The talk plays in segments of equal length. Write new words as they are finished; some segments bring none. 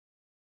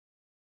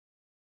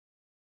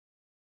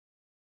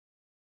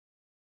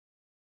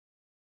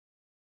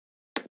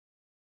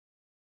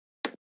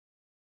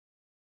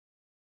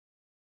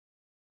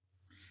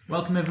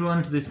Welcome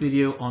everyone to this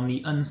video on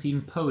the Unseen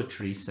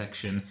Poetry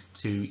section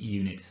to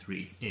Unit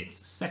 3. It's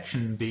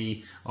Section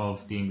B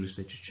of the English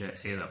Literature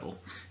A-Level.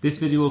 This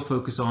video will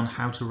focus on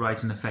how to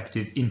write an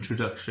effective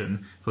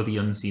introduction for the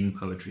Unseen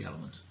Poetry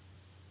element.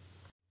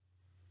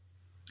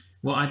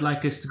 What I'd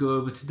like us to go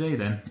over today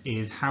then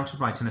is how to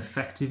write an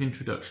effective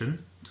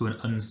introduction to an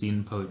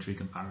unseen poetry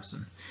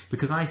comparison,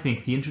 because I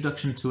think the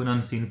introduction to an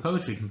unseen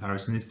poetry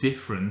comparison is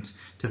different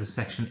to the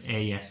Section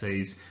A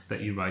essays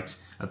that you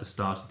write at the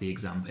start of the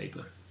exam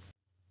paper.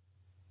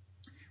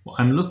 What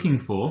I'm looking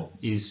for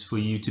is for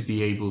you to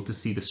be able to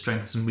see the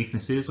strengths and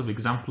weaknesses of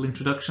example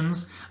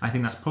introductions. I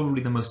think that's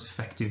probably the most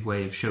effective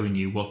way of showing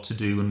you what to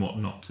do and what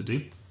not to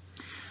do.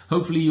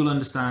 Hopefully you'll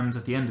understand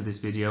at the end of this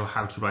video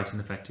how to write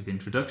an effective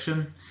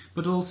introduction,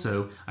 but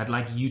also I'd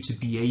like you to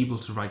be able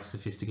to write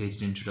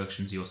sophisticated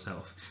introductions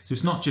yourself. So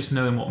it's not just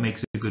knowing what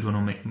makes a good one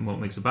or what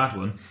makes a bad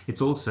one,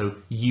 it's also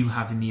you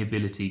having the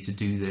ability to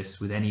do this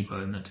with any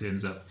poem that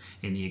turns up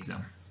in the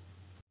exam.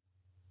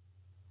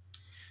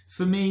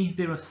 For me,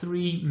 there are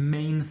three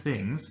main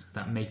things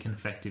that make an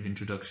effective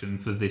introduction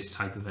for this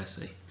type of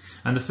essay.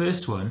 And the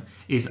first one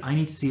is I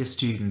need to see a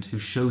student who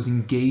shows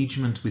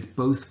engagement with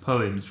both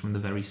poems from the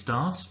very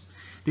start.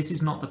 This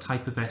is not the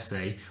type of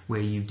essay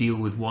where you deal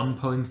with one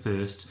poem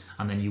first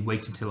and then you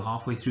wait until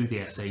halfway through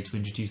the essay to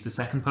introduce the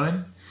second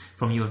poem.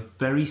 From your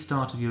very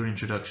start of your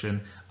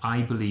introduction,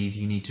 I believe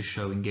you need to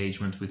show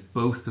engagement with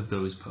both of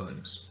those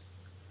poems.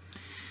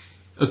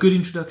 A good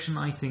introduction,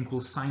 I think,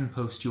 will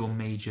signpost your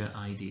major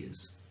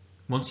ideas.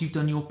 Once you've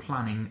done your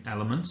planning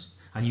element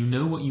and you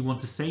know what you want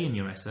to say in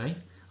your essay,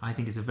 I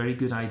think it's a very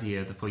good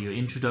idea for your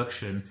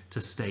introduction to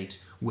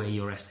state where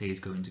your essay is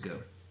going to go.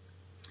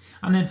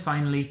 And then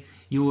finally,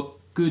 your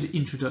good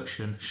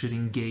introduction should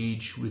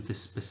engage with the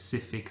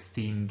specific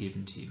theme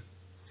given to you.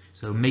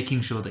 So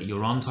making sure that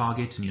you're on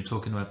target and you're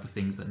talking about the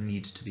things that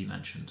need to be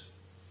mentioned.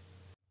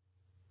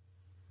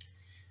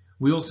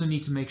 We also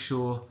need to make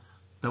sure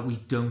that we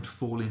don't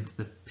fall into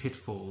the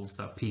pitfalls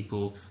that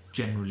people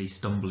generally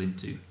stumble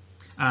into.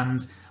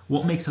 And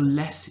what makes a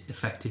less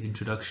effective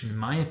introduction, in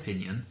my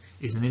opinion,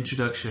 is an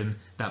introduction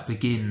that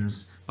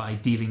begins by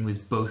dealing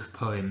with both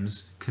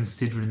poems,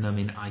 considering them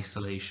in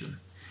isolation.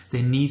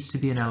 There needs to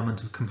be an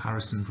element of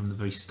comparison from the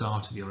very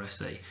start of your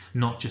essay,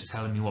 not just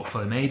telling me what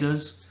poem A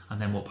does and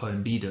then what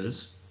poem B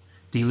does,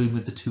 dealing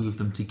with the two of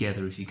them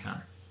together if you can.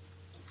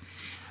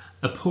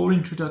 A poor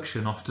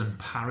introduction often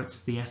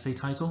parrots the essay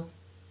title.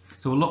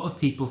 So a lot of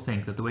people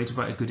think that the way to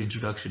write a good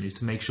introduction is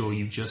to make sure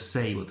you just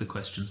say what the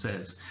question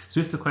says.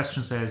 So if the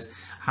question says,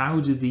 how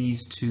do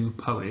these two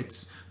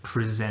poets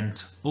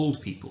present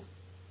old people?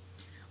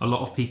 A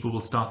lot of people will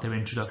start their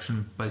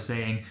introduction by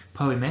saying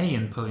poem A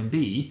and poem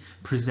B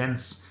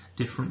presents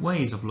different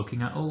ways of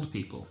looking at old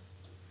people.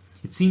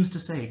 It seems to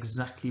say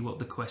exactly what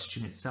the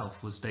question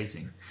itself was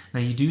stating. Now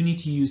you do need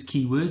to use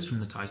key words from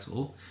the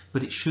title,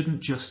 but it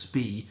shouldn't just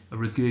be a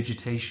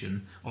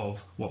regurgitation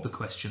of what the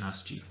question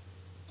asked you.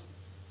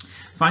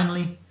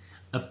 Finally,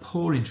 a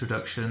poor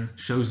introduction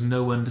shows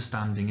no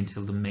understanding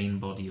until the main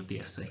body of the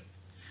essay.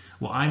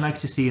 What I like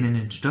to see in an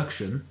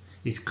introduction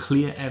is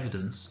clear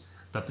evidence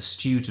that the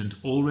student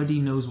already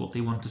knows what they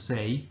want to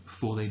say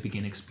before they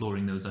begin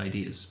exploring those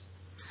ideas.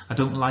 I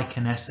don't like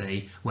an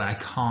essay where I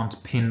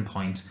can't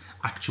pinpoint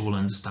actual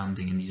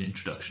understanding in the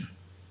introduction.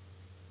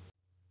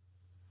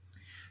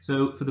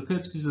 So for the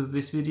purposes of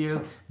this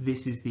video,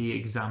 this is the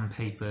exam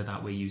paper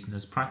that we're using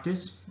as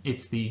practice.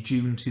 It's the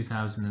June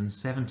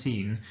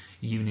 2017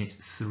 Unit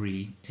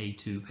 3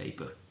 A2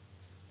 paper.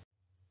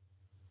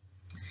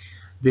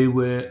 There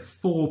were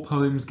 4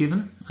 poems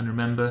given, and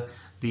remember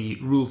the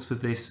rules for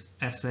this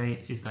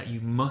essay is that you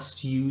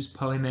must use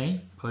poem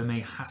A. Poem A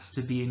has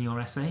to be in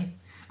your essay,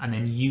 and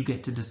then you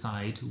get to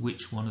decide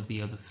which one of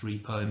the other 3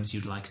 poems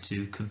you'd like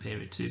to compare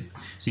it to.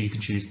 So you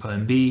can choose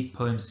poem B,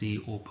 poem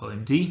C or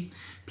poem D.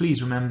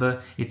 Please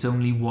remember it's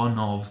only one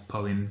of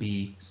poem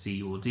B,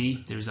 C or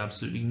D. There is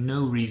absolutely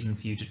no reason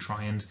for you to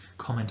try and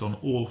comment on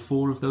all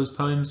 4 of those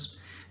poems.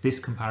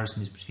 This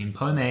comparison is between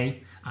poem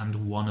A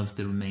and one of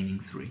the remaining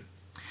 3.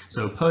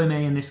 So poem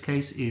A in this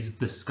case is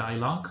The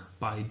Skylark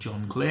by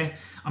John Clare.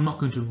 I'm not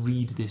going to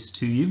read this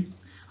to you.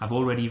 I've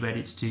already read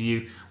it to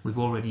you. We've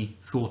already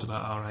thought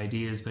about our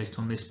ideas based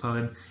on this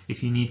poem.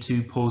 If you need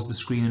to, pause the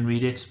screen and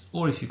read it,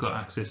 or if you've got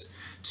access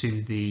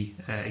to the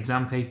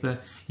exam paper,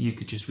 you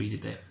could just read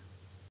it there.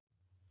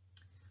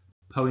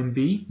 Poem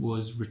B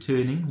was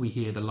Returning We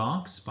Hear the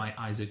Larks by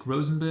Isaac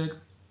Rosenberg.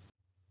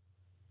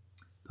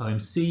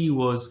 Poem C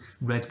was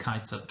Red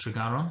Kites at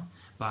Tregaron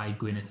by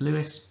Gwyneth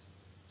Lewis.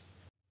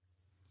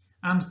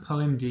 And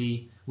poem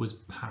D was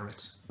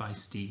Parrot by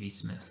Stevie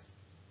Smith.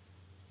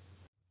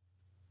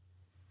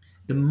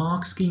 The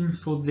mark scheme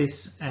for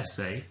this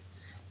essay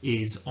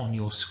is on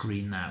your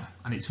screen now,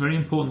 and it's very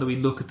important that we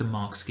look at the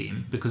mark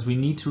scheme because we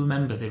need to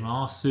remember there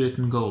are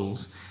certain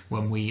goals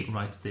when we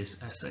write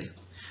this essay.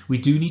 We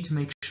do need to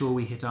make sure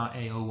we hit our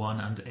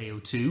AO1 and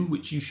AO2,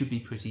 which you should be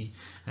pretty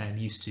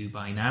used to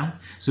by now.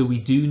 So we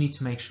do need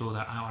to make sure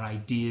that our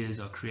ideas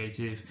are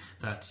creative,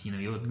 that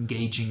you're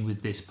engaging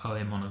with this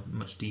poem on a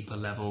much deeper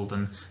level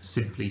than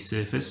simply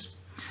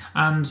surface.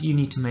 And you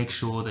need to make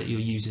sure that you're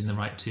using the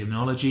right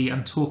terminology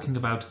and talking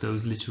about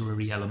those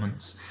literary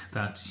elements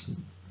that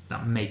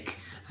make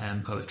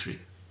poetry.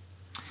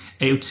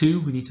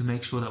 AO2, we need to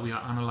make sure that we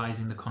are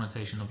analysing the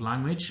connotation of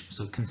language,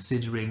 so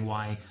considering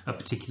why a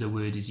particular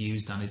word is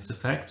used and its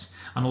effect,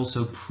 and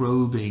also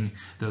probing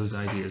those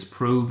ideas,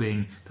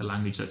 probing the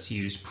language that's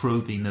used,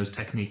 probing those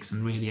techniques,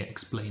 and really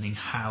explaining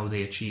how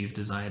they achieve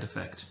desired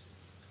effect.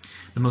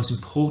 The most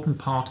important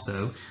part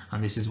though,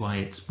 and this is why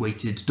it's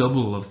weighted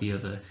double of the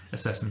other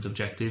assessment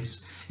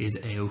objectives,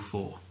 is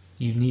AO4.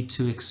 You need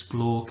to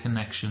explore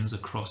connections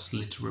across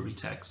literary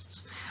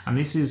texts. And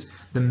this is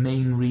the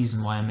main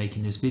reason why I'm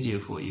making this video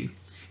for you.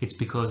 It's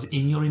because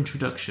in your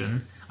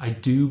introduction, I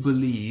do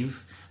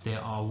believe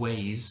there are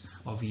ways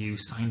of you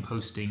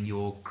signposting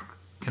your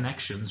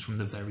connections from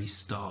the very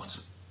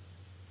start.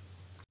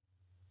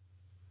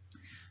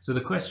 So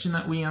the question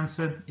that we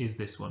answer is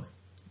this one.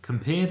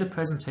 Compare the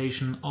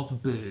presentation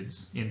of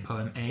birds in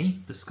poem A,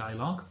 The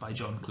Skylark by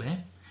John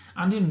Clare,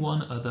 and in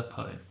one other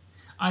poem.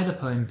 Either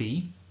poem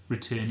B,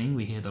 Returning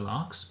We Hear the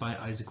Larks by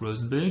Isaac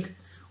Rosenberg,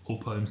 or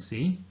poem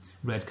C,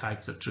 Red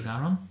Kites at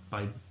Tregaron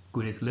by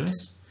Gwyneth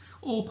Lewis,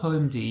 or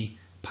poem D,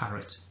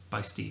 Parrot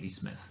by Stevie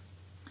Smith.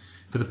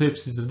 For the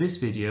purposes of this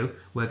video,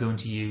 we're going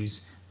to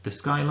use The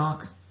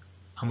Skylark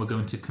and we're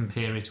going to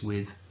compare it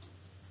with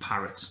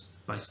Parrot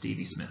by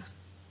Stevie Smith.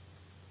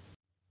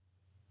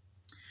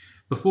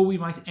 Before we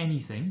write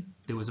anything,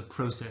 there was a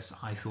process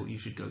I thought you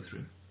should go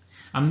through.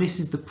 And this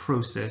is the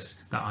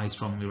process that I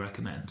strongly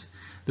recommend.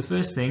 The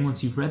first thing,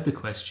 once you've read the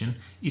question,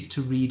 is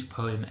to read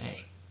poem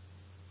A.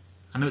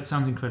 I know it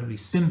sounds incredibly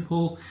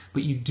simple,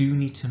 but you do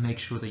need to make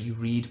sure that you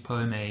read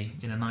poem A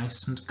in a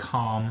nice and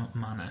calm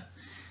manner.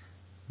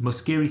 The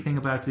most scary thing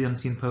about the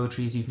unseen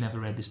poetry is you've never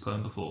read this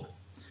poem before.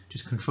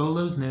 Just control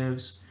those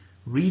nerves,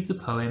 read the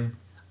poem,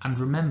 and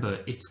remember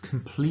it's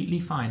completely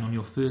fine on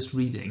your first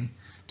reading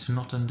to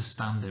not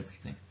understand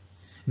everything.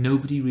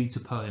 Nobody reads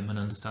a poem and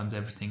understands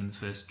everything in the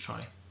first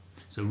try.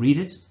 So read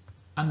it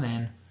and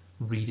then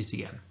read it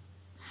again.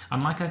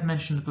 And like I've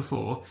mentioned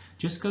before,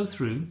 just go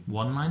through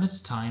one line at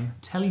a time,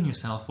 telling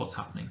yourself what's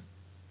happening.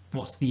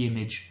 What's the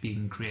image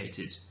being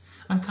created?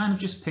 And kind of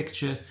just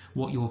picture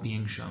what you're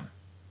being shown.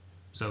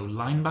 So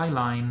line by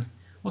line,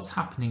 what's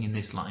happening in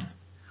this line?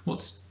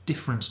 What's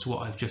different to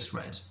what I've just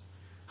read?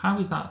 How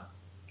is that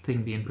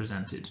thing being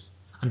presented?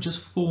 And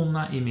just form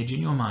that image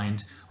in your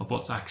mind of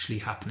what's actually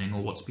happening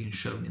or what's being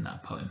shown in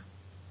that poem.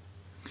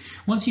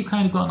 Once you've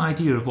kind of got an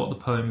idea of what the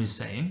poem is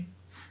saying,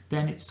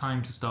 then it's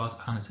time to start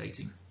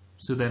annotating.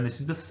 So then this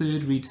is the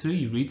third read through.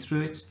 You read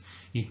through it,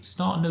 you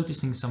start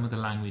noticing some of the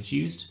language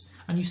used,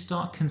 and you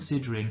start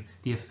considering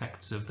the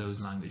effects of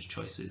those language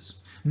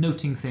choices.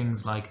 Noting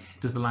things like,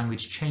 does the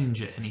language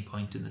change at any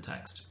point in the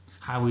text?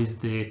 How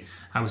is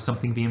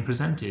something being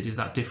presented? Is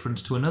that different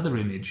to another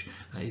image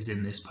that is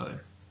in this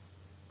poem?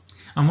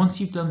 And once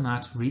you've done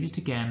that, read it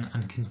again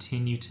and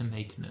continue to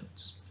make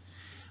notes.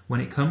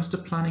 When it comes to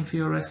planning for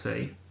your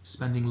essay,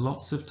 spending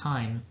lots of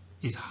time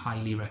is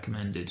highly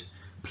recommended.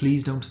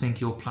 Please don't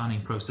think your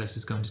planning process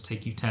is going to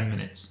take you 10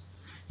 minutes.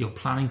 Your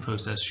planning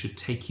process should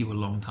take you a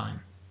long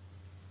time.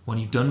 When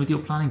you've done with your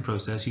planning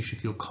process, you should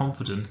feel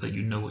confident that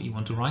you know what you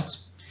want to write.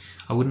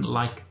 I wouldn't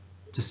like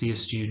to see a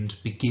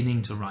student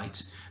beginning to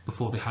write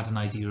before they had an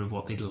idea of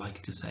what they'd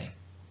like to say.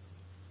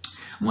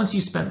 And once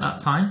you've spent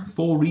that time,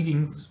 4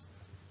 readings,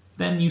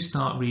 then you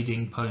start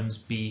reading poems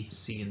B,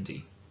 C and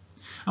D.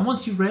 And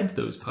once you've read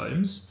those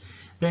poems,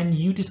 then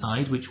you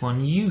decide which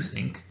one you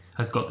think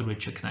has got the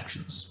richer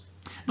connections.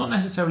 Not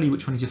necessarily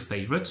which one is your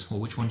favourite or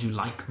which one you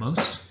like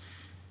most.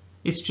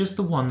 It's just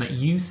the one that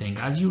you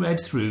think, as you read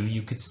through,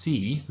 you could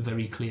see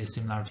very clear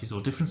similarities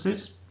or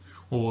differences,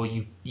 or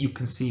you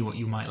can see what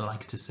you might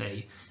like to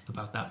say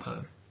about that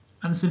poem,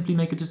 and simply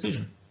make a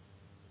decision.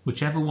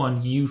 Whichever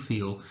one you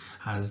feel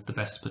has the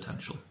best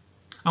potential.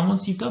 And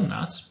once you've done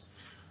that,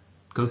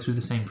 go through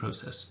the same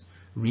process.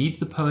 Read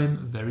the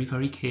poem very,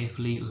 very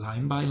carefully,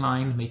 line by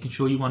line, making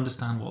sure you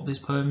understand what this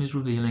poem is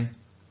revealing,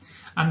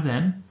 and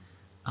then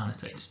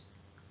annotate.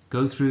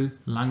 Go through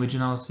language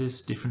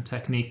analysis, different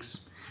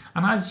techniques,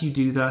 and as you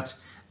do that,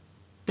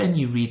 then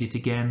you read it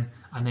again,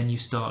 and then you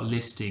start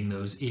listing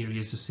those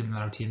areas of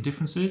similarity and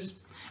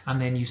differences, and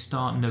then you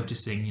start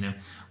noticing,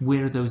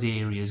 where are those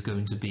areas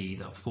going to be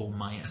that form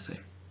my essay.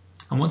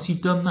 And once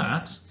you've done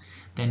that,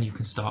 then you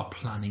can start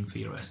planning for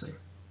your essay.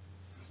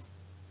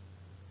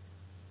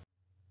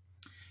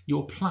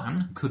 Your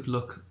plan could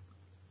look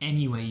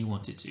any way you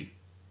want it to.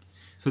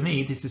 For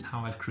me, this is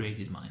how I've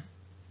created mine.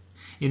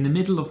 In the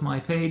middle of my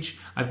page,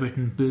 I've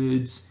written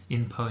birds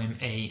in poem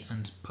A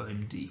and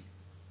poem D.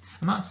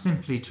 And that's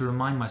simply to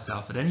remind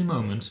myself at any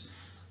moment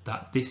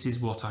that this is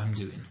what I'm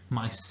doing.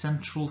 My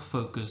central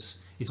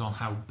focus is on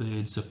how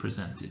birds are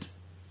presented.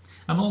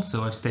 And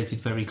also I've stated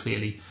very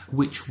clearly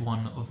which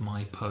one of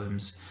my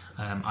poems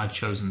I've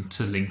chosen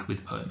to link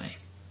with poem A.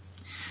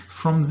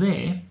 From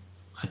there,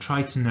 I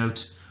try to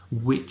note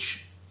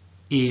which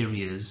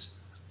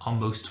areas are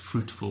most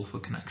fruitful for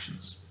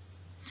connections.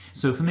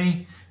 So for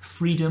me,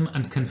 freedom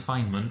and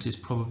confinement is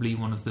probably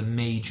one of the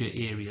major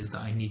areas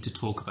that I need to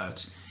talk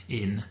about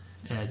in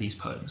these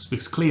poems,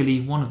 because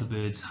clearly one of the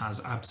birds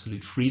has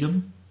absolute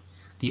freedom,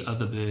 the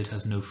other bird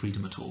has no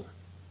freedom at all.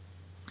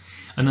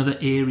 Another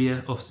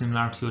area of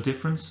similarity or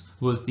difference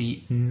was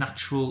the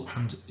natural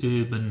and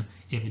urban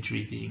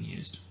imagery being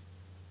used.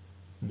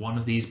 One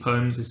of these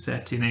poems is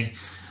set in a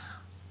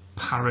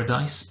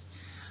paradise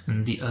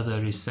and the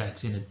other is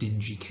set in a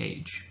dingy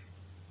cage.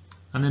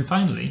 And then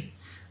finally,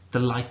 the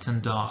light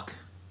and dark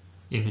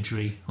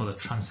imagery, or the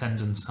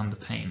transcendence and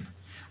the pain,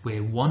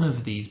 where one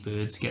of these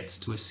birds gets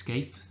to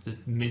escape the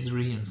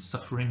misery and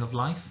suffering of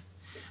life,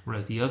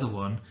 whereas the other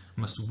one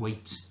must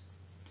wait,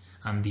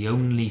 and the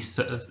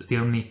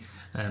only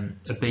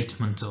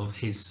abatement of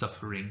his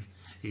suffering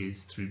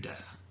is through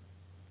death.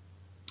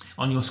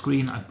 On your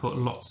screen I've put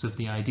lots of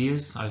the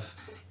ideas. I've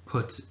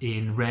put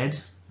in red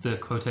the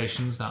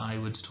quotations that I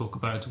would talk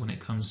about when it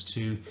comes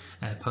to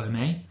poem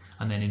A,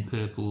 and then in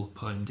purple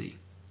poem D.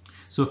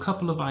 So a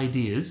couple of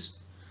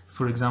ideas,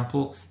 for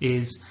example,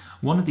 is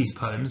one of these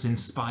poems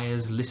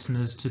inspires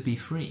listeners to be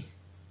free.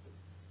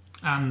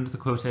 And the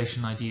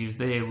quotation I'd used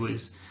there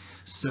was,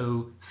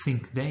 "So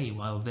think they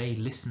while they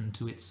listen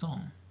to its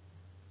song."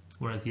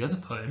 Whereas the other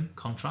poem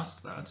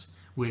contrasts that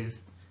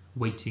with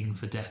waiting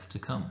for death to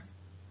come.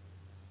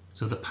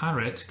 So the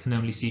parrot can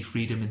only see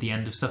freedom at the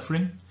end of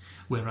suffering,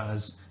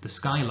 whereas the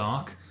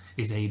skylark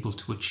is able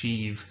to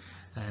achieve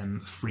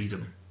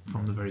freedom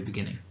from the very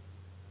beginning.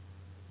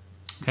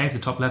 Okay, the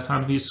top left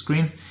hand of your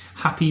screen,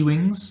 happy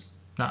wings.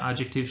 That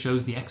adjective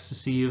shows the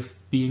ecstasy of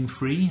being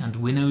free, and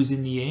winnows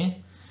in the air.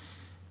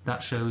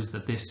 That shows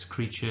that this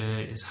creature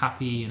is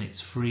happy and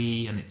it's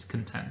free and it's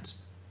content.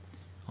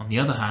 On the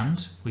other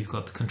hand, we've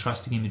got the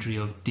contrasting imagery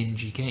of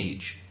dingy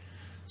cage.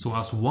 So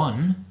whilst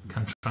one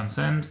can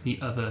transcend,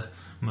 the other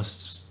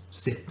must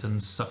sit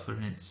and suffer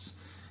in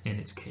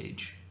its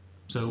cage.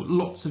 So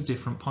lots of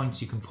different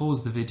points. You can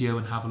pause the video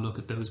and have a look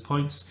at those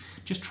points.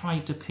 Just try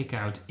to pick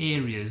out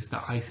areas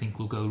that I think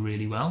will go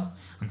really well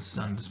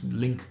and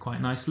link quite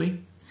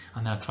nicely,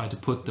 and then try to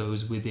put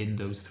those within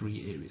those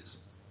three areas.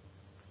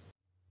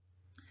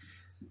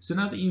 So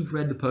now that you've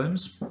read the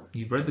poems,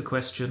 you've read the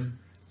question,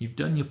 you've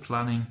done your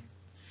planning,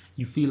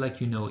 you feel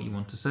like you know what you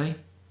want to say,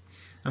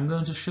 I'm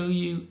going to show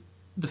you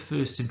the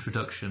first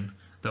introduction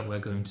that we're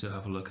going to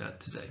have a look at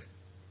today.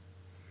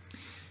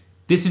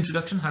 This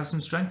introduction has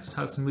some strengths, it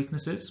has some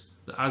weaknesses,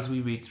 but as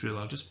we read through,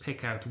 I'll just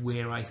pick out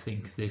where I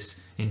think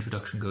this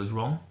introduction goes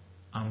wrong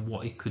and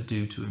what it could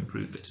do to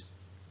improve it.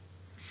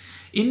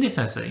 In this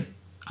essay,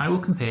 I will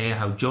compare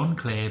how John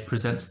Clare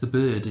presents the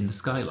bird in the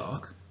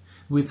skylark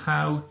with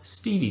how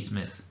Stevie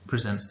Smith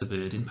presents the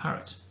bird in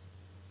Parrot.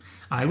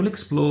 I will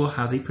explore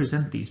how they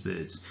present these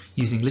birds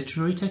using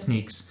literary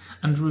techniques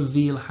and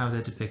reveal how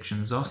their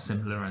depictions are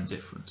similar and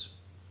different.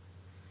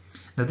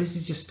 Now this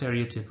is your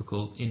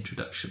stereotypical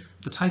introduction,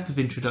 the type of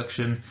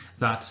introduction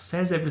that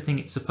says everything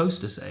it's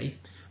supposed to say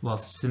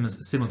whilst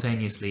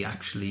simultaneously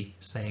actually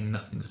saying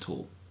nothing at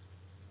all.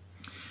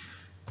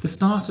 The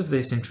start of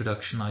this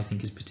introduction I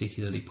think is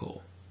particularly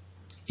poor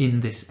in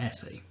this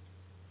essay.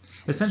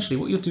 Essentially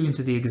what you're doing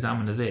to the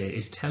examiner there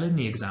is telling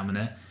the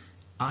examiner,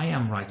 I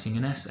am writing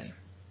an essay.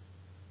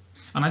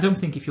 And I don't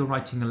think if you're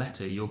writing a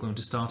letter you're going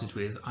to start it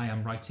with, I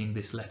am writing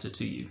this letter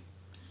to you,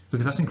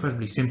 because that's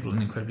incredibly simple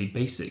and incredibly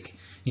basic.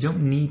 You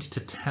don't need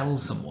to tell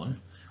someone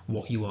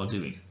what you are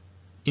doing.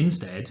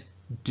 Instead,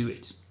 do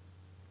it.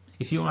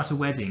 If you're at a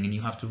wedding and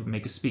you have to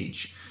make a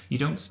speech, you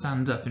don't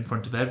stand up in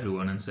front of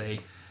everyone and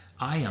say,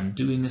 I am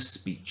doing a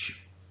speech,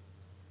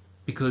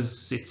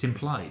 because it's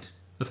implied.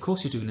 Of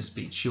course you're doing a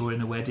speech. You're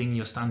in a wedding,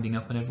 you're standing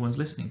up and everyone's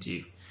listening to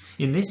you.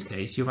 In this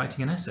case, you're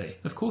writing an essay.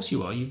 Of course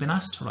you are. You've been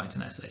asked to write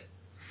an essay.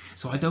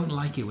 So I don't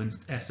like it when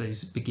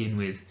essays begin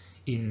with,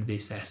 in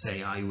this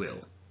essay I will.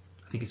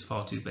 I think it's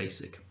far too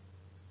basic.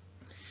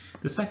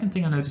 The second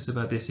thing I notice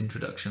about this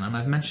introduction, and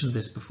I've mentioned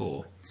this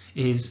before,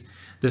 is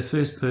the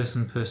first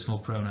person personal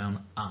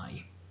pronoun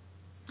I.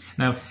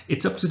 Now,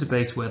 it's up to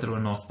debate whether or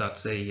not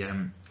that's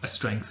a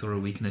strength or a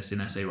weakness in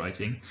essay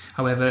writing.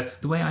 However,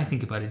 the way I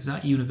think about it is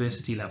at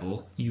university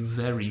level, you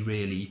very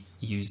rarely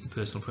use the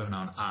personal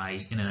pronoun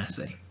I in an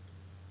essay.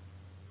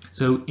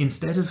 So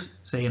instead of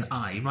saying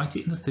I, write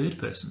it in the third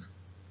person.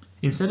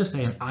 Instead of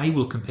saying I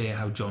will compare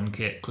how John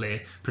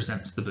Clare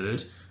presents the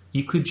bird,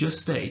 you could just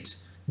state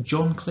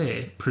John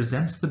Clare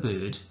presents the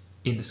bird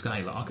in the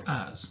skylark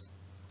as.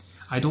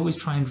 I'd always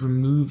try and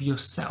remove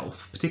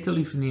yourself,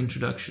 particularly from the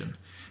introduction.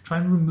 Try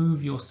and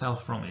remove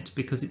yourself from it,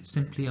 because it's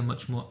simply a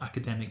much more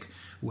academic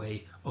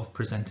way of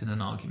presenting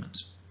an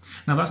argument.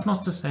 Now that's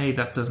not to say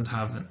that doesn't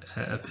have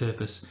a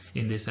purpose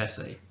in this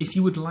essay. If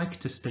you would like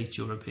to state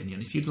your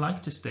opinion, if you'd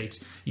like to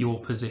state your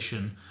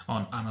position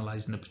on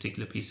analysing a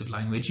particular piece of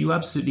language, you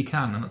absolutely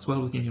can, and that's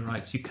well within your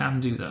rights. You can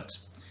do that.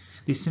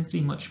 There's simply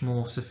much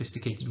more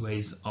sophisticated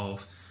ways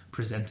of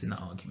presenting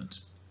that argument.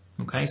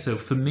 Okay, so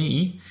for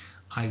me,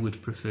 I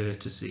would prefer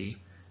to see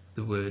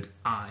the word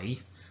I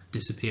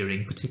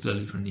disappearing,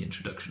 particularly from the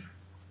introduction.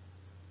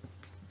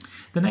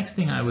 The next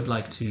thing I would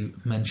like to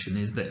mention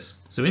is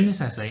this. So in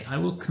this essay, I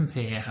will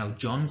compare how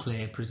John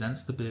Clare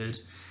presents the bird.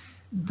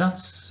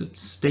 That's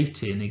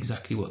stating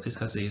exactly what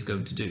this essay is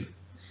going to do,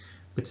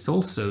 but it's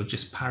also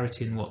just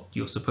parroting what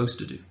you're supposed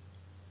to do.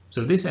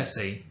 So this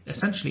essay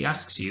essentially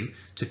asks you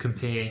to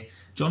compare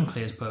John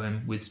Clare's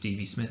poem with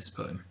Stevie Smith's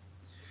poem.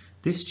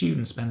 This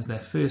student spends their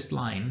first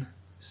line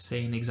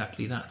saying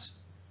exactly that.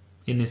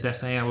 In this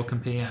essay, I will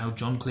compare how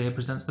John Clare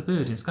presents the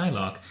bird in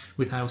Skylark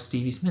with how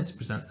Stevie Smith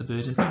presents the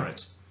bird in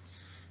Parrot.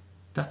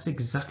 That's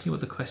exactly what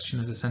the question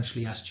has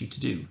essentially asked you to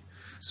do.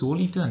 So all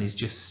you've done is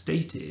just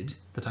stated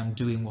that I'm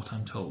doing what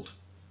I'm told.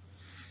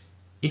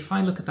 If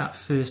I look at that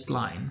first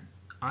line,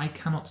 I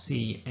cannot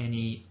see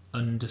any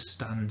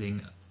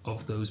understanding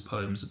of those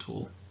poems at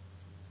all.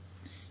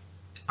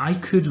 I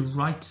could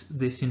write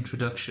this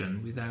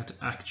introduction without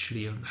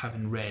actually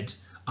having read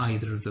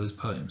either of those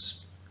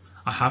poems.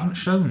 I haven't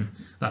shown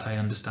that I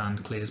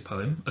understand Clare's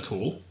poem at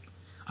all,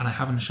 and I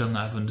haven't shown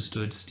that I've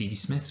understood Stevie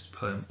Smith's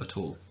poem at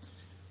all.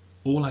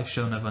 All I've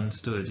shown I've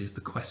understood is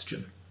the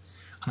question,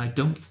 and I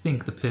don't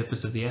think the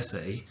purpose of the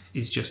essay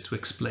is just to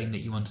explain that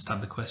you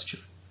understand the question.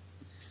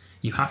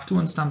 You have to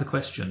understand the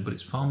question, but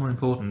it's far more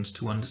important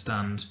to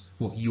understand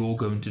what you're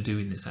going to do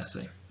in this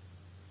essay.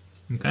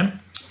 Okay?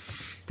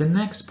 The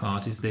next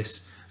part is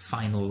this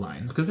final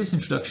line. Because this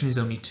introduction is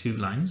only 2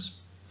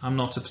 lines, I'm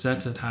not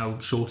upset at how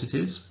short it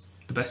is.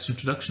 The best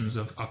introductions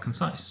are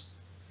concise.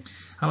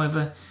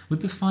 However,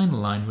 with the final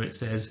line where it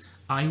says,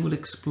 I will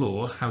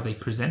explore how they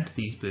present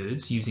these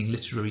birds using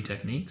literary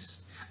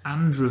techniques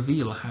and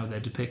reveal how their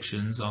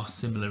depictions are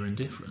similar and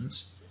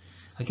different,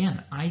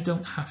 again, I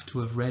don't have to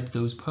have read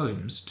those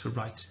poems to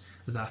write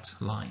that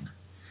line.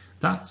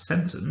 That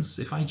sentence,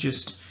 if I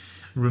just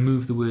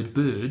remove the word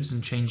birds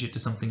and change it to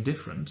something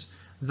different,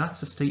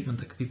 that's a statement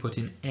that could be put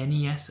in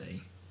any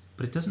essay,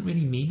 but it doesn't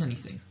really mean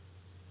anything.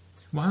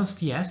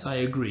 Whilst yes, I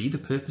agree, the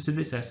purpose of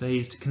this essay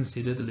is to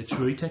consider the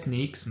literary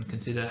techniques and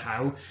consider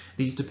how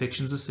these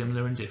depictions are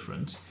similar and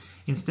different,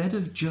 instead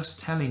of just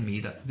telling me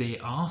that there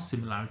are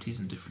similarities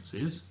and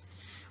differences,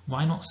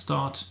 why not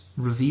start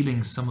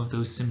revealing some of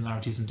those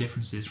similarities and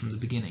differences from the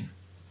beginning?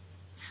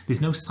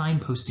 There's no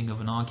signposting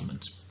of an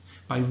argument.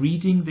 By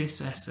reading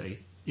this essay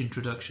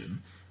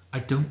introduction, I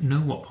don't know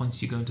what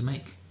points you're going to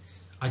make.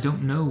 I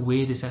don't know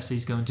where this essay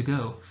is going to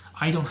go.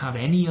 I don't have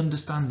any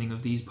understanding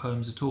of these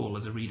poems at all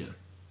as a reader.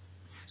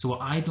 So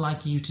what I'd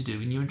like you to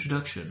do in your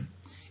introduction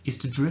is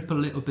to drip a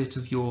little bit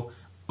of your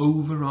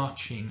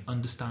overarching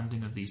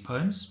understanding of these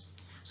poems,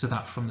 so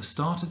that from the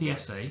start of the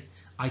essay,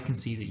 I can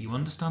see that you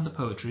understand the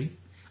poetry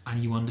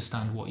and you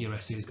understand what your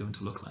essay is going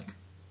to look like.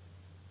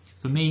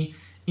 For me,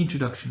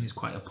 introduction is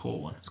quite a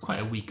poor one. It's quite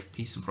a weak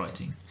piece of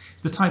writing.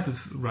 It's the type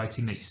of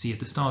writing that you see at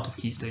the start of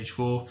Key Stage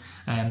 4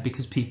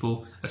 because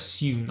people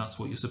assume that's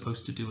what you're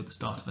supposed to do at the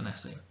start of an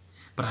essay.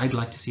 But I'd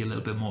like to see a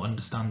little bit more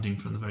understanding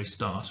from the very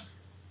start.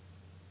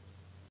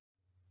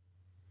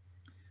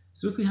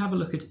 So if we have a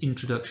look at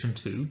Introduction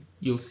 2,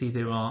 you'll see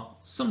there are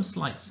some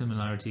slight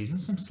similarities and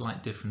some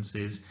slight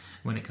differences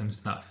when it comes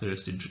to that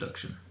first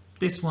introduction.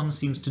 This one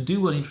seems to do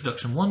what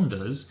Introduction 1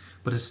 does,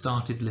 but has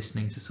started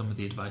listening to some of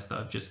the advice that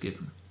I've just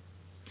given.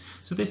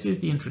 So this is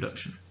the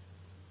introduction.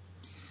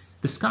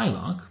 The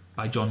Skylark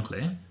by John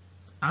Clare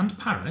and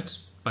Parrot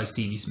by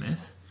Stevie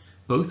Smith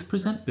both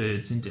present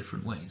birds in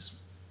different ways.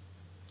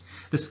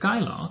 The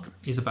Skylark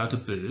is about a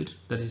bird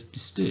that is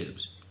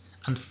disturbed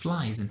and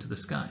flies into the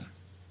sky.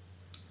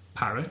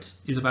 Parrot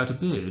is about a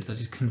bird that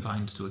is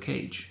confined to a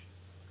cage.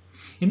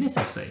 In this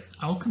essay,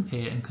 I will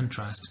compare and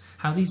contrast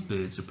how these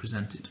birds are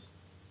presented.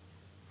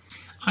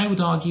 I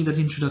would argue that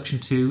Introduction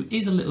 2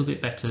 is a little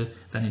bit better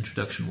than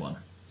Introduction 1.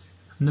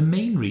 And the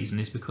main reason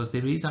is because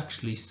there is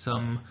actually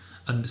some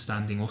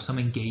understanding or some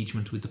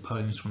engagement with the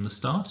poems from the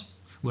start,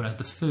 whereas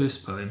the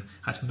first poem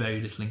had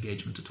very little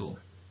engagement at all.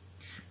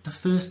 The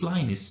first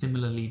line is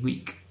similarly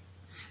weak.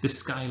 The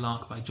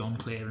Skylark by John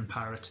Clare and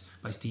Parrot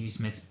by Stevie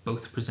Smith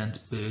both present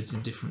birds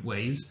in different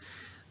ways.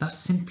 That's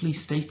simply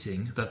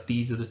stating that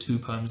these are the 2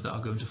 poems that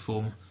are going to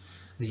form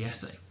the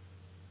essay.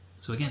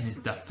 So again,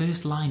 that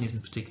first line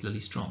isn't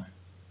particularly strong.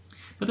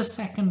 But the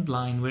second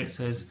line where it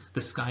says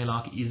the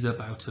Skylark is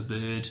about a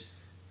bird,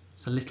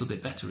 it's a little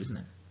bit better, isn't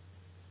it?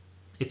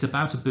 It's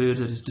about a bird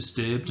that is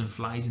disturbed and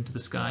flies into the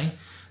sky.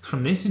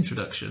 From this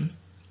introduction,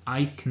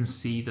 I can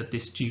see that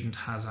this student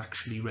has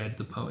actually read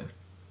the poem.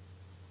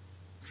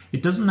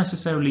 It doesn't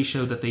necessarily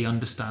show that they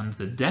understand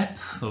the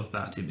depth of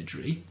that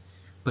imagery,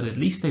 but at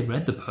least they've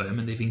read the poem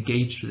and they've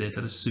engaged with it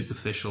at a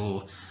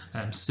superficial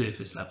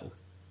surface level.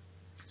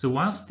 So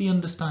whilst the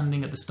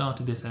understanding at the start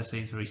of this essay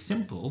is very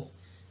simple,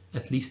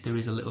 at least there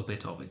is a little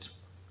bit of it.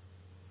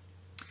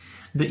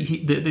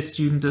 The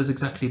student does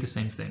exactly the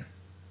same thing.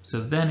 So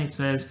then it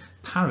says,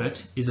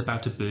 Parrot is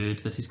about a bird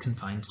that is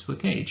confined to a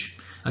cage.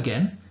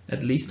 Again,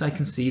 at least I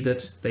can see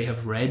that they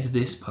have read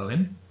this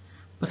poem,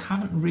 but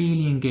haven't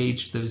really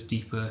engaged those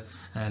deeper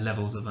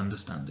levels of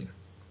understanding.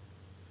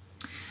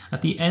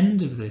 At the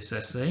end of this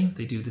essay,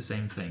 they do the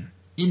same thing.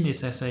 In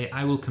this essay,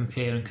 I will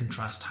compare and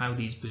contrast how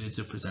these birds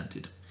are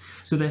presented.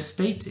 So they're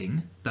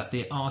stating that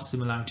there are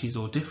similarities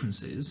or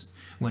differences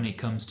when it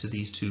comes to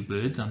these two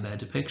birds and their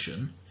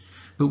depiction,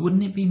 but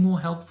wouldn't it be more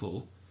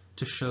helpful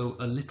to show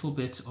a little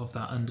bit of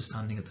that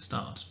understanding at the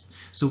start?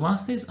 So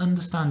whilst there's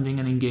understanding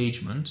and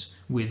engagement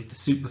with the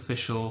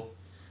superficial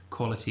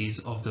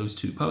qualities of those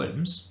two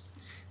poems,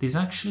 there's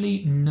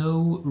actually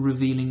no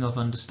revealing of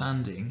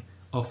understanding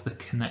of the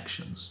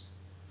connections.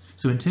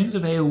 So in terms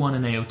of AO1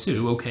 and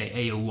AO2,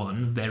 okay,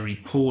 AO1 very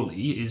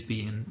poorly is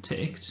being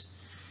ticked.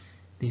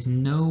 There's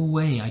no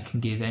way I can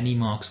give any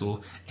marks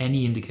or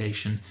any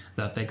indication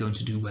that they're going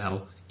to do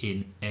well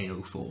in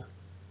AO4.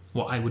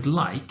 What I would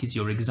like is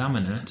your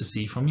examiner to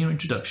see from your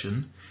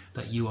introduction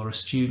that you are a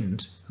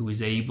student who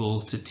is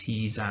able to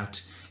tease out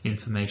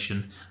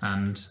information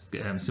and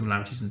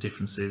similarities and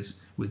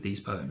differences with these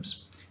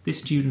poems. This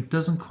student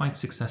doesn't quite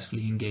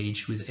successfully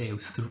engage with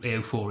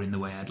AO4 in the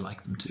way I'd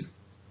like them to,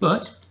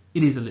 but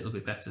it is a little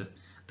bit better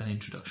than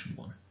Introduction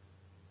 1.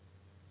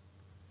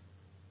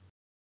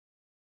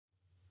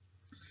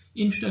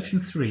 Introduction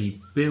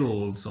 3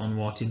 builds on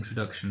what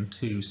Introduction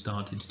 2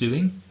 started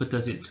doing, but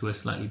does it to a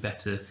slightly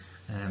better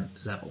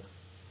level.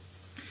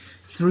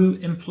 Through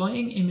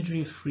employing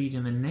imagery of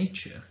freedom and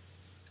nature,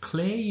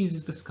 Clare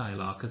uses the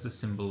skylark as a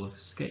symbol of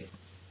escape.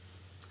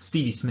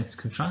 Stevie Smith's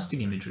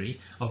contrasting imagery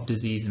of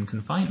disease and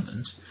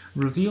confinement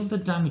revealed the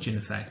damaging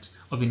effect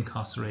of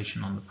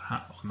incarceration on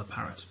the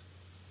parrot.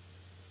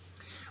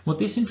 What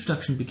this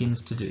introduction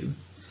begins to do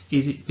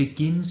is it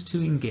begins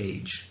to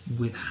engage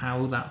with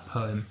how that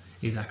poem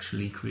is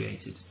actually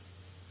created.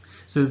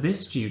 So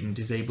this student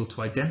is able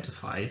to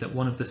identify that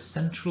one of the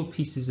central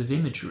pieces of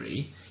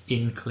imagery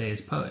in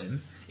Clare's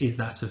poem is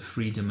that of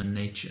freedom and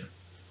nature.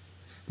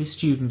 This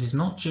student is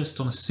not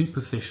just on a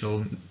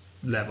superficial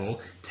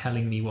level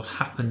telling me what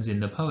happens in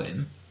the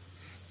poem,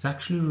 it's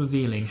actually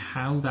revealing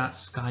how that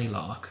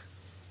skylark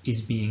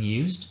is being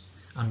used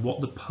and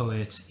what the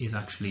poet is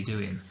actually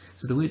doing.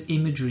 So the word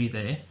imagery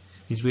there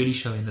is really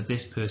showing that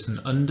this person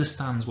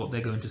understands what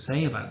they're going to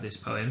say about this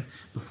poem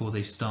before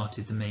they've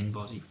started the main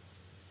body.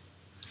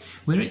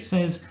 Where it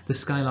says the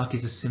skylark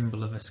is a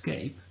symbol of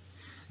escape,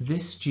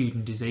 this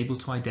student is able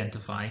to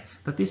identify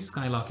that this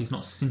skylark is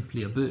not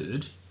simply a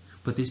bird,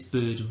 but this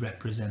bird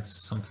represents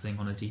something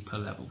on a deeper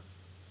level.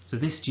 So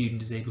this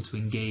student is able to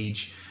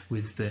engage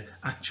with the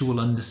actual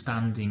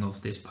understanding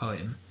of this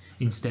poem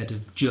instead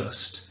of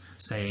just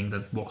saying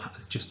what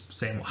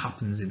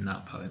happens in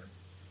that poem.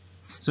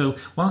 So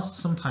whilst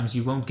sometimes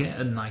you won't get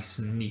a nice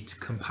and neat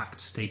compact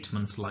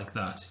statement like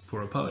that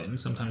for a poem,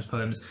 sometimes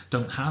poems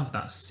don't have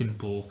that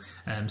simple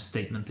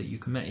statement that you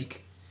can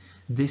make,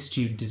 this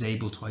student is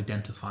able to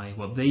identify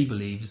what they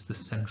believe is the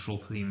central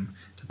theme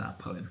to that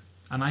poem.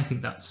 And I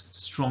think that's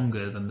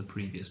stronger than the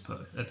previous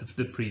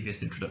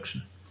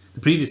introduction.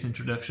 The previous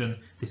introduction,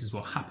 this is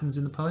what happens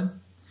in the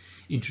poem.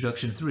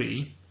 Introduction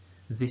 3,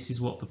 this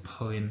is what the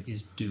poem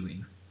is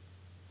doing.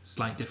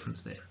 Slight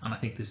difference there, and I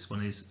think this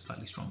one is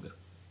slightly stronger.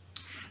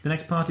 The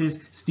next part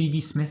is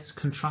Stevie Smith's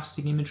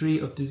contrasting imagery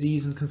of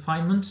disease and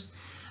confinement.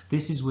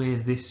 This is where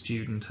this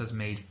student has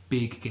made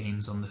big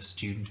gains on the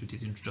student who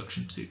did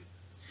Introduction 2.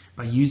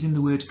 By using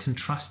the word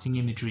contrasting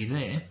imagery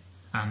there,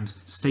 and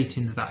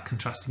stating that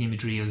contrasting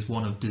imagery as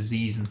one of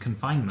disease and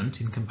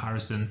confinement in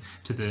comparison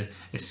to the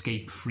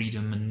escape,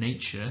 freedom and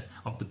nature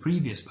of the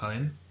previous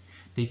poem,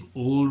 they've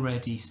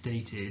already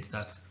stated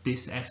that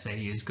this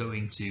essay is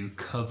going to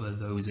cover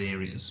those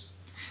areas.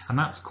 And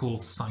that's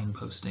called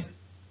signposting.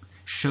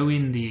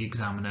 Showing the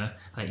examiner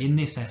that in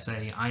this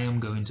essay I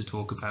am going to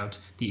talk about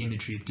the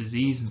imagery of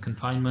disease and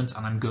confinement,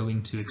 and I'm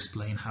going to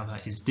explain how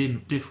that is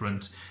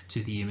different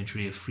to the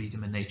imagery of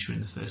freedom and nature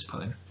in the first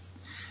poem.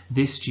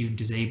 This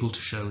student is able to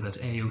show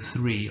that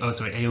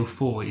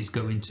AO4 is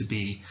going to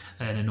be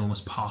an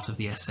enormous part of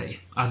the essay,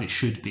 as it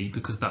should be,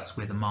 because that's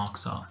where the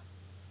marks are.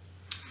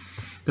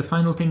 The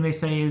final thing they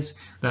say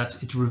is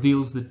that it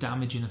reveals the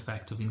damaging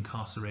effect of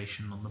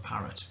incarceration on the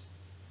parrot.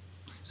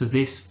 So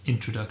this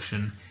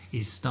introduction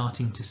is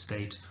starting to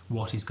state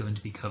what is going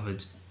to be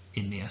covered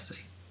in the essay.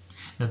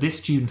 Now this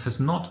student has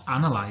not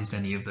analysed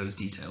any of those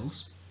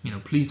details.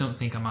 Please don't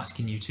think I'm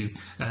asking you to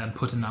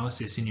put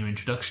analysis in your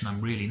introduction.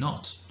 I'm really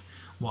not.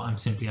 What I'm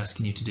simply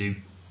asking you to do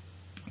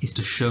is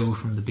to show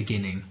from the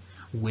beginning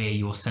where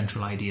your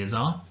central ideas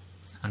are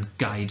and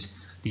guide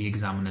the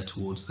examiner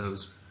towards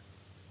those.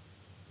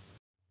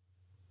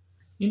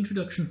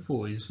 Introduction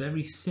 4 is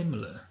very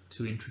similar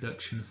to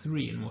Introduction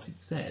 3 in what it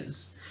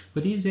says,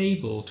 but is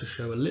able to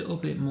show a little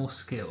bit more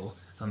skill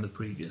than the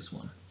previous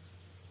one.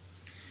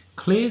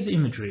 Clare's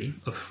imagery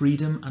of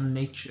freedom and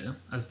nature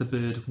as the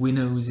bird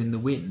winnows in the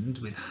wind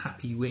with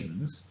happy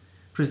wings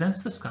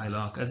presents the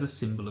skylark as a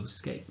symbol of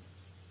escape.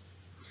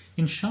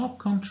 In sharp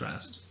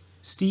contrast,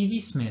 Stevie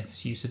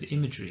Smith's use of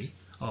imagery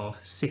of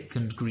sick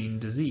and green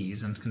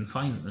disease and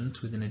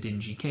confinement within a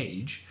dingy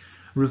cage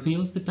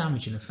reveals the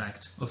damaging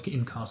effect of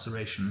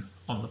incarceration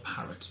on the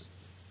parrot.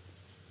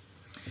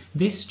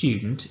 This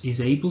student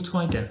is able to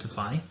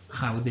identify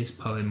how this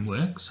poem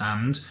works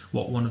and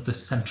what one of the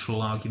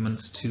central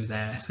arguments to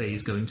their essay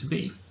is going to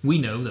be. We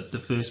know that the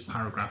first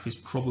paragraph is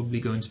probably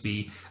going to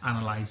be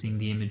analysing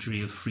the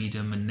imagery of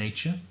freedom and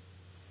nature.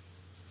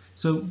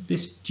 So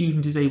this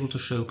student is able to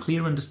show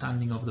clear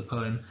understanding of the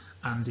poem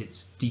and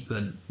its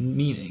deeper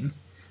meaning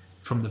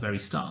from the very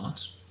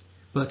start.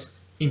 But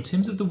in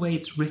terms of the way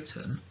it's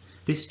written,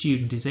 this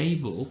student is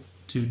able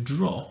to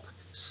drop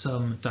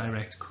some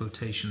direct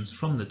quotations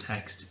from the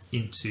text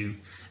into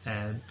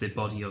the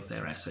body of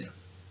their essay.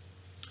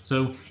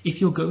 So if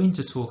you're going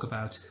to talk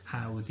about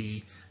how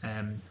the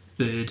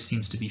bird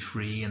seems to be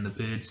free and the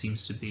bird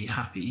seems to be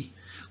happy,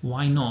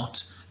 why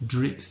not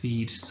drip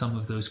feed some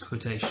of those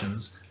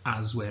quotations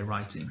as we're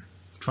writing?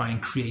 Try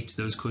and create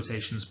those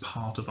quotations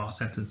part of our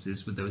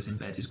sentences with those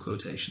embedded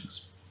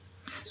quotations.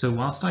 So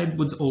whilst I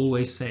would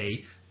always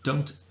say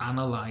don't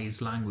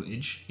analyse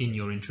language in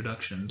your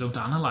introduction, don't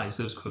analyse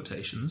those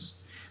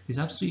quotations, there's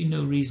absolutely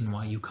no reason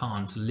why you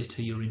can't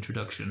litter your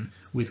introduction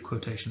with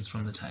quotations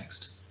from the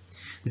text.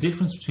 The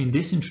difference between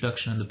this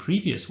introduction and the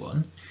previous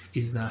one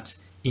is that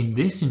in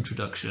this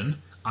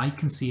introduction I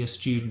can see a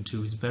student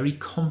who is very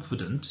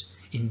confident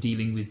in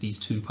dealing with these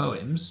two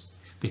poems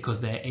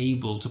because they're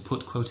able to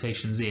put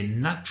quotations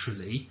in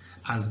naturally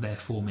as they're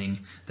forming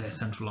their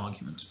central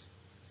argument.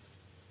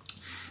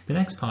 The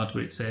next part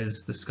where it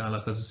says the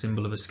skylark as a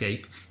symbol of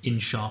escape in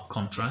sharp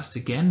contrast,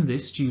 again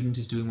this student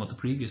is doing what the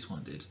previous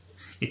one did.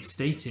 It's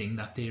stating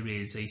that there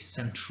is a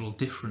central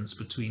difference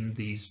between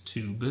these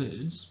two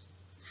birds.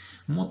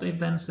 And what they've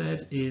then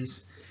said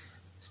is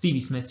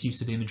Stevie Smith's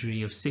use of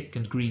imagery of sick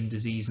and green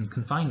disease and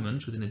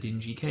confinement within a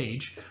dingy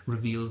cage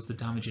reveals the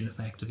damaging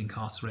effect of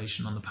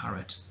incarceration on the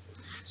parrot.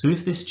 So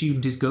if this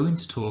student is going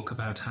to talk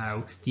about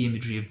how the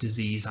imagery of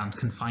disease and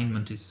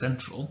confinement is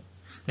central,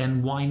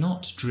 then why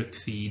not drip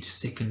feed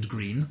sick and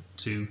green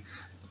to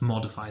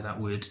modify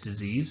that word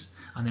disease,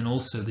 and then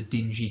also the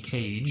dingy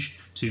cage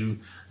to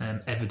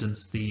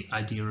evidence the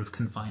idea of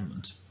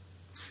confinement.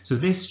 So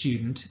this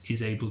student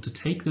is able to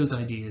take those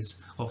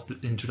ideas of the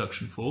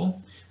introduction 4,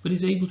 but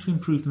is able to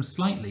improve them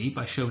slightly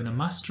by showing a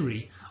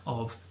mastery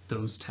of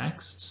those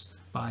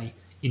texts by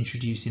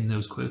introducing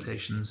those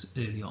quotations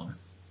early on.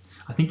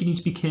 I think you need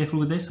to be careful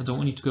with this. I don't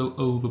want you to go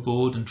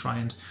overboard and try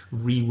and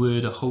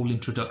reword a whole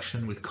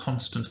introduction with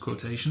constant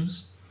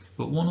quotations,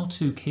 but one or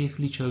two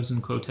carefully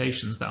chosen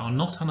quotations that are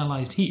not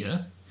analysed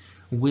here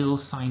will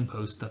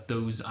signpost that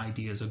those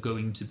ideas are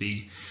going to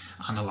be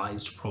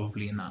analysed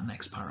probably in that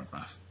next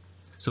paragraph.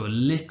 So a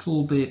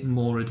little bit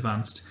more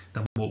advanced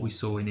than what we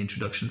saw in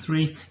Introduction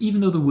 3,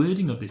 even though the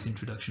wording of this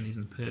introduction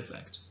isn't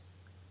perfect.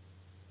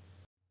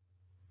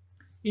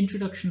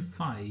 Introduction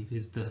 5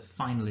 is the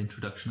final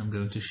introduction I'm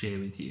going to share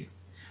with you.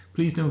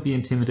 Please don't be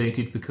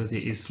intimidated because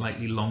it is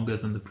slightly longer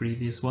than the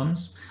previous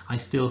ones. I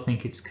still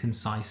think it's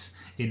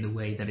concise in the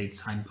way that it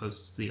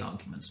signposts the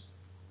argument.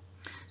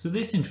 So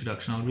this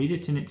introduction, I'll read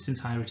it in its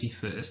entirety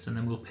first and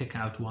then we'll pick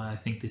out why I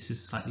think this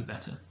is slightly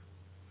better.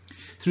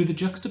 Through the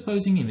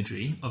juxtaposing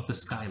imagery of the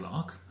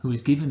skylark, who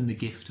is given the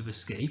gift of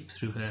escape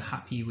through her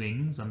happy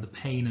wings and the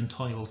pain and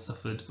toil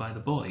suffered by the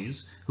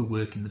boys who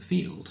work in the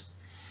field,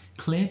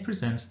 Claire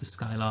presents the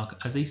skylark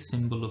as a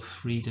symbol of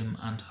freedom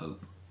and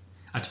hope,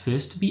 at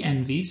first to be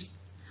envied,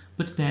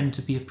 but then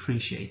to be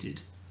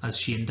appreciated as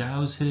she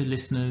endows her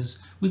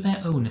listeners with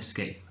their own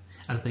escape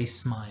as they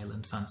smile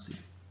and fancy.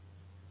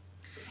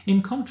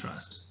 In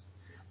contrast,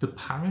 the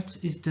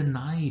parrot is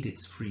denied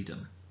its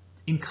freedom,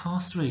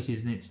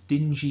 incarcerated in its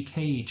dingy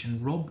cage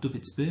and robbed of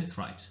its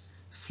birthright,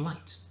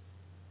 flight.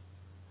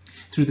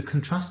 Through the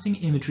contrasting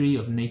imagery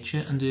of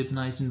nature and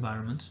urbanised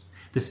environment,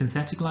 the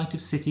synthetic light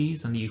of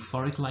cities and the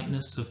euphoric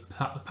lightness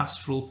of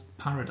pastoral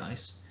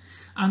paradise,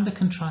 and the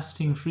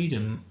contrasting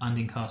freedom and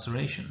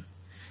incarceration,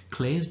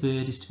 Claire's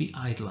bird is to be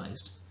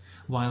idolised,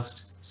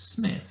 whilst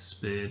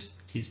Smith's bird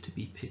is to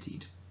be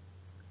pitied.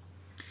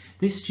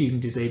 This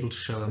student is able to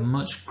show a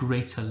much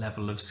greater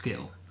level of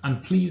skill,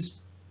 and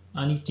please,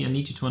 I need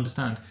you to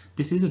understand,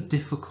 this is a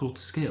difficult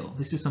skill.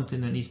 This is something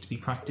that needs to be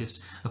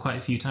practiced quite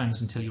a few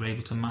times until you're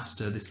able to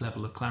master this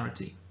level of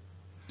clarity.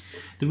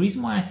 The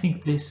reason why I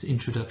think this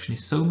introduction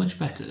is so much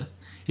better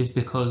is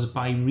because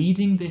by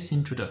reading this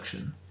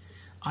introduction,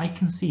 I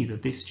can see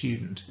that this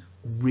student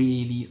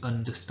really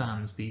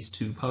understands these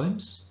two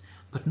poems,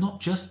 but not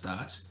just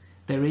that,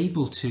 they're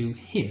able to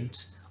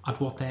hint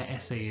at what their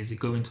essay is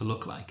going to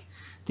look like.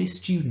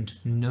 This student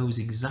knows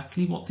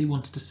exactly what they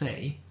wanted to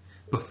say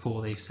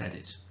before they've said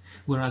it.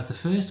 Whereas the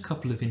first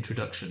couple of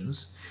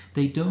introductions,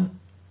 they don't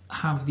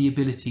have the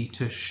ability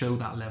to show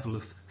that level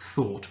of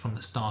thought from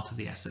the start of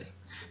the essay.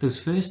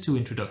 Those first two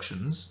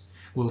introductions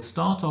will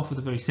start off with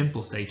a very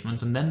simple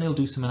statement and then they'll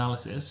do some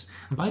analysis,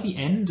 and by the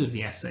end of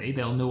the essay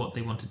they'll know what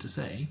they wanted to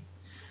say,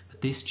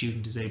 but this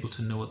student is able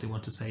to know what they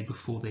want to say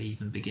before they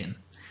even begin.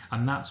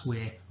 And that's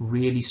where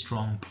really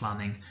strong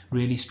planning,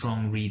 really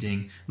strong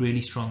reading,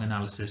 really strong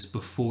analysis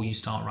before you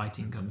start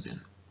writing comes in.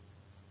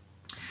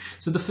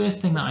 So the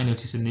first thing that I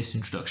notice in this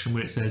introduction,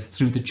 where it says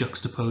through the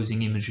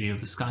juxtaposing imagery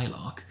of the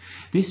skylark,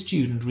 this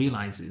student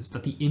realises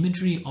that the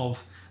imagery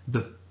of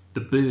the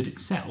bird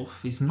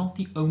itself is not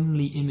the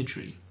only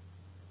imagery.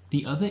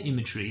 The other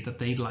imagery that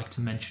they'd like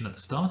to mention at the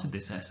start of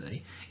this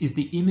essay is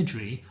the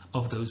imagery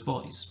of those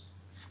boys,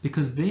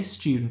 because this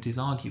student is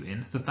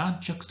arguing that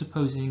that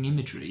juxtaposing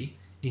imagery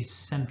is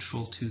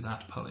central to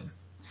that poem.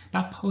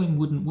 That poem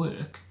wouldn't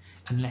work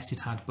unless it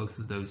had both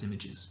of those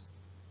images.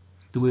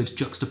 The word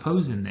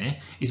juxtapose in there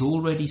is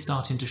already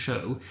starting to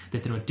show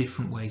that there are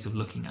different ways of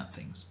looking at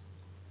things.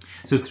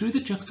 So through the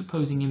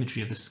juxtaposing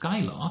imagery of the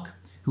skylark,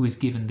 who is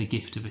given the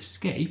gift of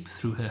escape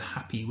through her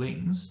happy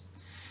wings,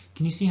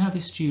 can you see how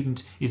this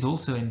student is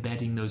also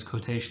embedding those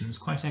quotations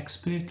quite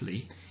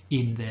expertly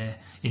in their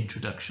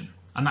introduction?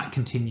 And that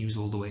continues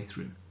all the way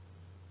through.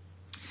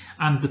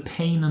 And the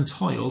pain and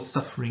toil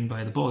suffering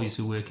by the boys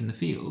who work in the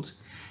field,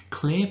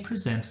 Claire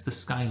presents the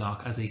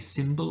skylark as a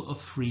symbol of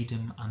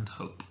freedom and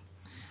hope.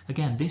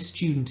 Again, this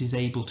student is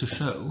able to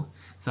show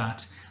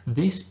that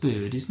this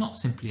bird is not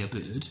simply a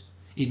bird,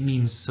 it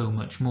means so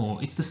much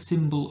more. It's the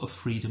symbol of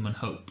freedom and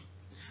hope.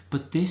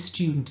 But this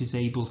student is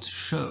able to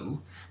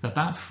show that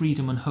that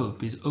freedom and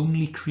hope is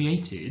only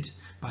created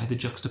by the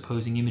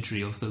juxtaposing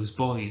imagery of those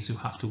boys who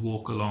have to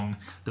walk along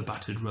the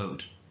battered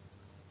road.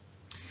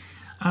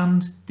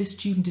 And this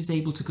student is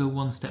able to go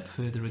one step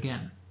further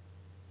again.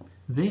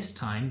 This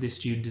time, this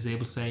student is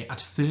able to say,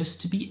 at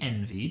first to be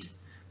envied,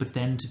 but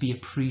then to be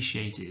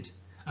appreciated,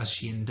 as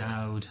she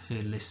endowed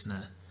her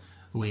listener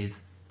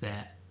with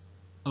their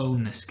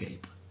own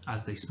escape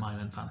as they smile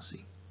and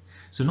fancy.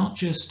 So not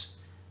just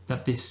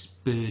that this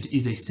bird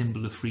is a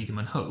symbol of freedom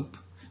and hope,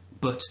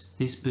 but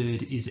this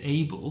bird is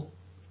able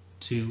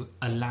to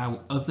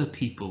allow other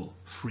people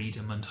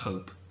freedom and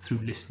hope through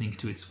listening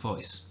to its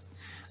voice.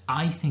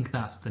 I think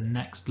that's the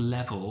next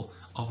level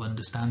of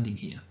understanding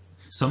here.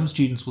 Some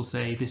students will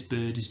say this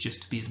bird is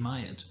just to be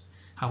admired.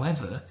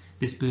 However,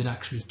 this bird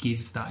actually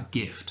gives that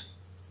gift.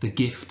 The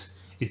gift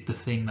is the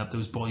thing that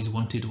those boys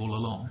wanted all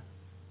along.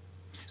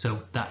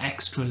 So that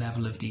extra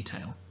level of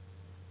detail.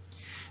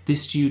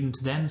 This student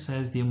then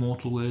says the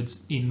immortal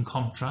words in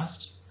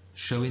contrast,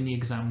 showing the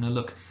examiner,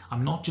 look,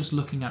 I'm not just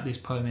looking at this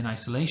poem in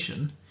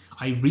isolation,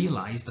 I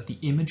realise that the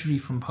imagery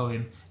from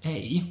poem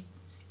A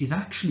is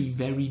actually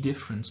very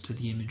different to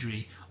the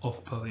imagery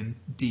of poem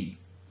D.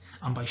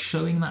 And by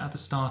showing that at the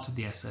start of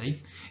the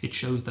essay, it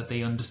shows that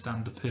they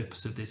understand the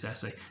purpose of this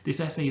essay. This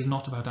essay is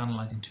not about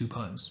analysing two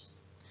poems.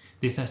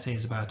 This essay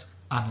is about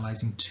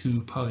analysing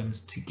two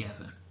poems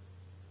together.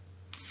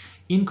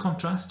 In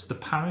contrast, the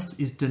parrot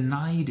is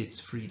denied its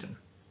freedom.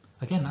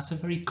 Again, that's a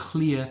very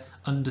clear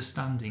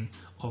understanding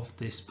of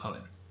this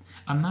poem.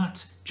 And that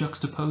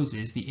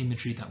juxtaposes the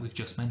imagery that we've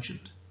just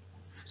mentioned.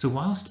 So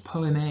whilst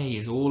poem A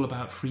is all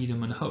about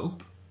freedom and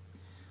hope,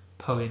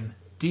 poem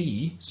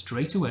D,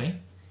 straight away,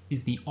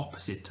 is the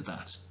opposite to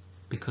that,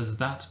 because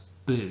that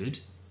bird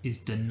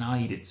is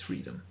denied its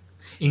freedom,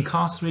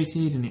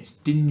 incarcerated in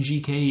its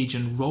dingy cage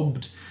and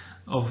robbed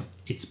of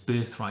its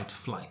birthright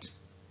flight.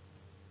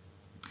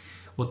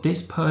 What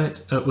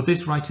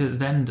this writer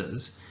then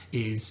does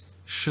is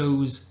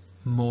shows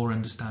more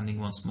understanding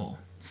once more,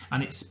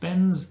 and it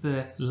spends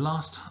the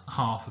last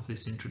half of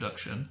this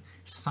introduction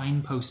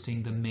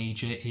signposting the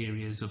major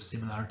areas of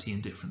similarity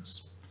and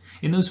difference.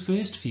 In those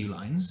first few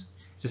lines,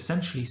 it's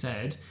essentially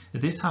said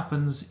that this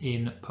happens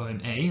in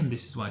poem A, and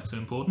this is why it's so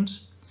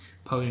important.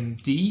 Poem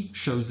D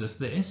shows us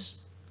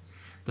this.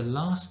 The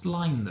last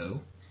line,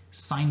 though,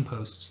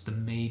 signposts the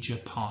major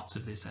parts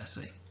of this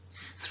essay.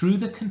 Through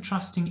the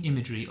contrasting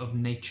imagery of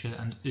nature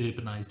and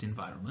urbanised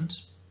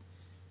environment,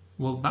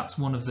 well, that's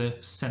one of the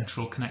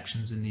central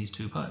connections in these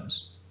two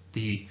poems,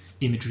 the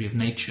imagery of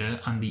nature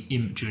and the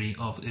imagery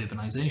of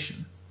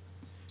urbanisation.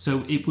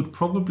 So it would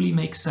probably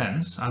make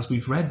sense, as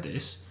we've read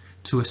this,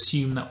 to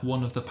assume that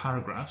one of the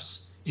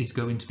paragraphs is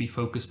going to be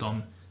focused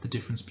on the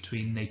difference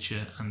between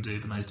nature and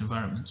urbanised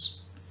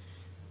environments.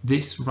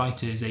 This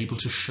writer is able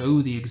to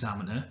show the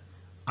examiner,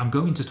 I'm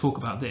going to talk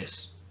about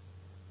this.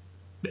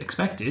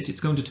 Expect it,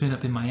 it's going to turn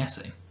up in my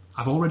essay.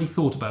 I've already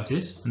thought about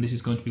it, and this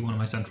is going to be one of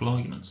my central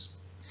arguments.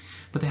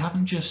 But they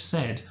haven't just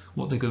said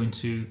what they're going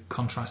to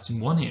contrast in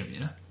one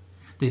area,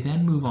 they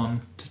then move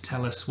on to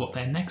tell us what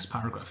their next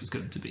paragraph is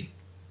going to be.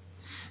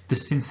 The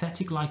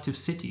synthetic light of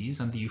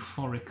cities and the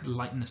euphoric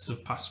lightness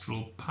of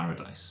pastoral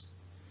paradise.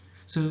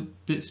 So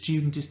the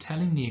student is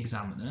telling the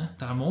examiner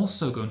that I'm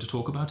also going to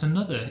talk about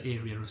another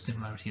area of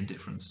similarity and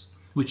difference,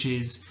 which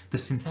is the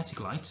synthetic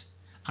light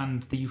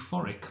and the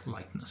euphoric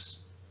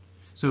lightness.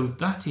 So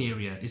that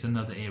area is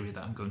another area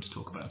that I'm going to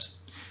talk about.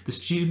 The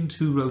student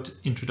who wrote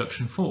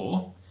Introduction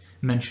 4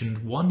 mentioned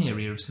one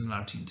area of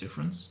similarity and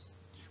difference,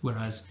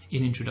 whereas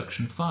in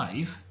Introduction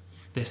 5,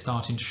 they're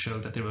starting to show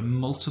that there are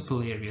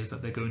multiple areas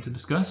that they're going to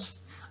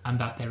discuss, and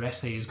that their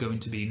essay is going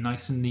to be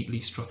nice and neatly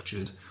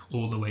structured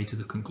all the way to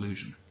the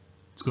conclusion.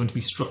 It's going to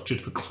be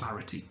structured for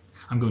clarity.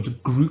 I'm going to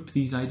group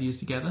these ideas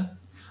together,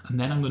 and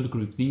then I'm going to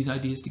group these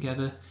ideas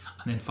together,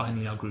 and then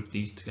finally I'll group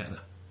these together.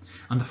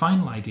 And the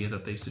final idea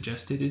that they've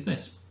suggested is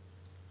this: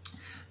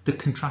 the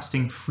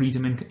contrasting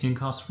freedom in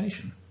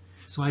incarceration.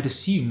 So I'd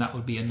assume that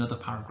would be another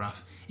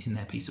paragraph in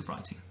their piece of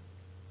writing.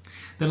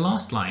 The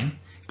last line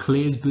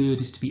Clare's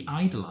bird is to be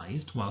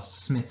idolised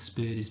whilst Smith's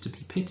bird is to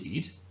be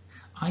pitied,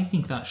 I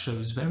think that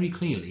shows very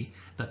clearly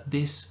that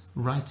this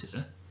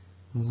writer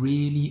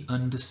really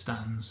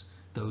understands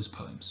those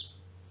poems.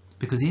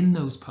 Because in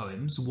those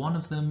poems, one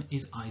of them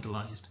is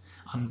idolised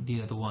and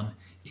the other one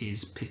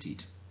is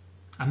pitied.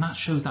 And that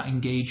shows that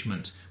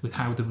engagement with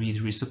how the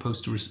reader is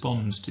supposed to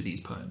respond to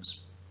these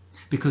poems.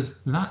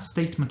 Because that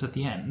statement at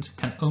the end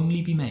can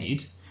only be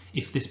made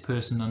if this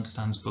person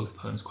understands both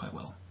poems quite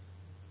well.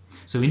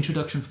 So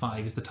introduction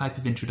 5 is the type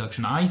of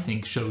introduction I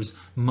think shows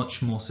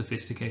much more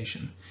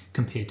sophistication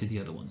compared to the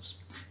other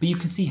ones. But you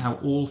can see how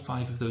all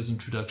 5 of those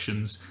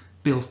introductions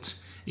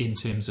built in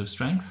terms of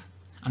strength,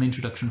 and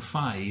introduction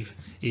 5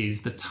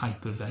 is the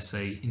type of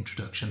essay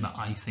introduction that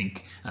I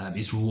think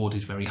is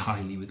rewarded very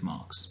highly with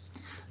marks.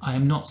 I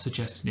am not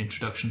suggesting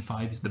introduction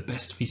 5 is the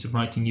best piece of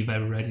writing you've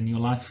ever read in your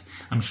life.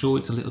 I'm sure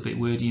it's a little bit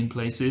wordy in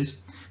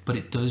places, but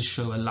it does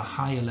show a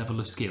higher level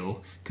of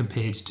skill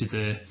compared to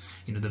the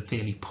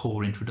fairly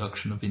poor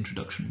introduction of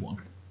introduction 1.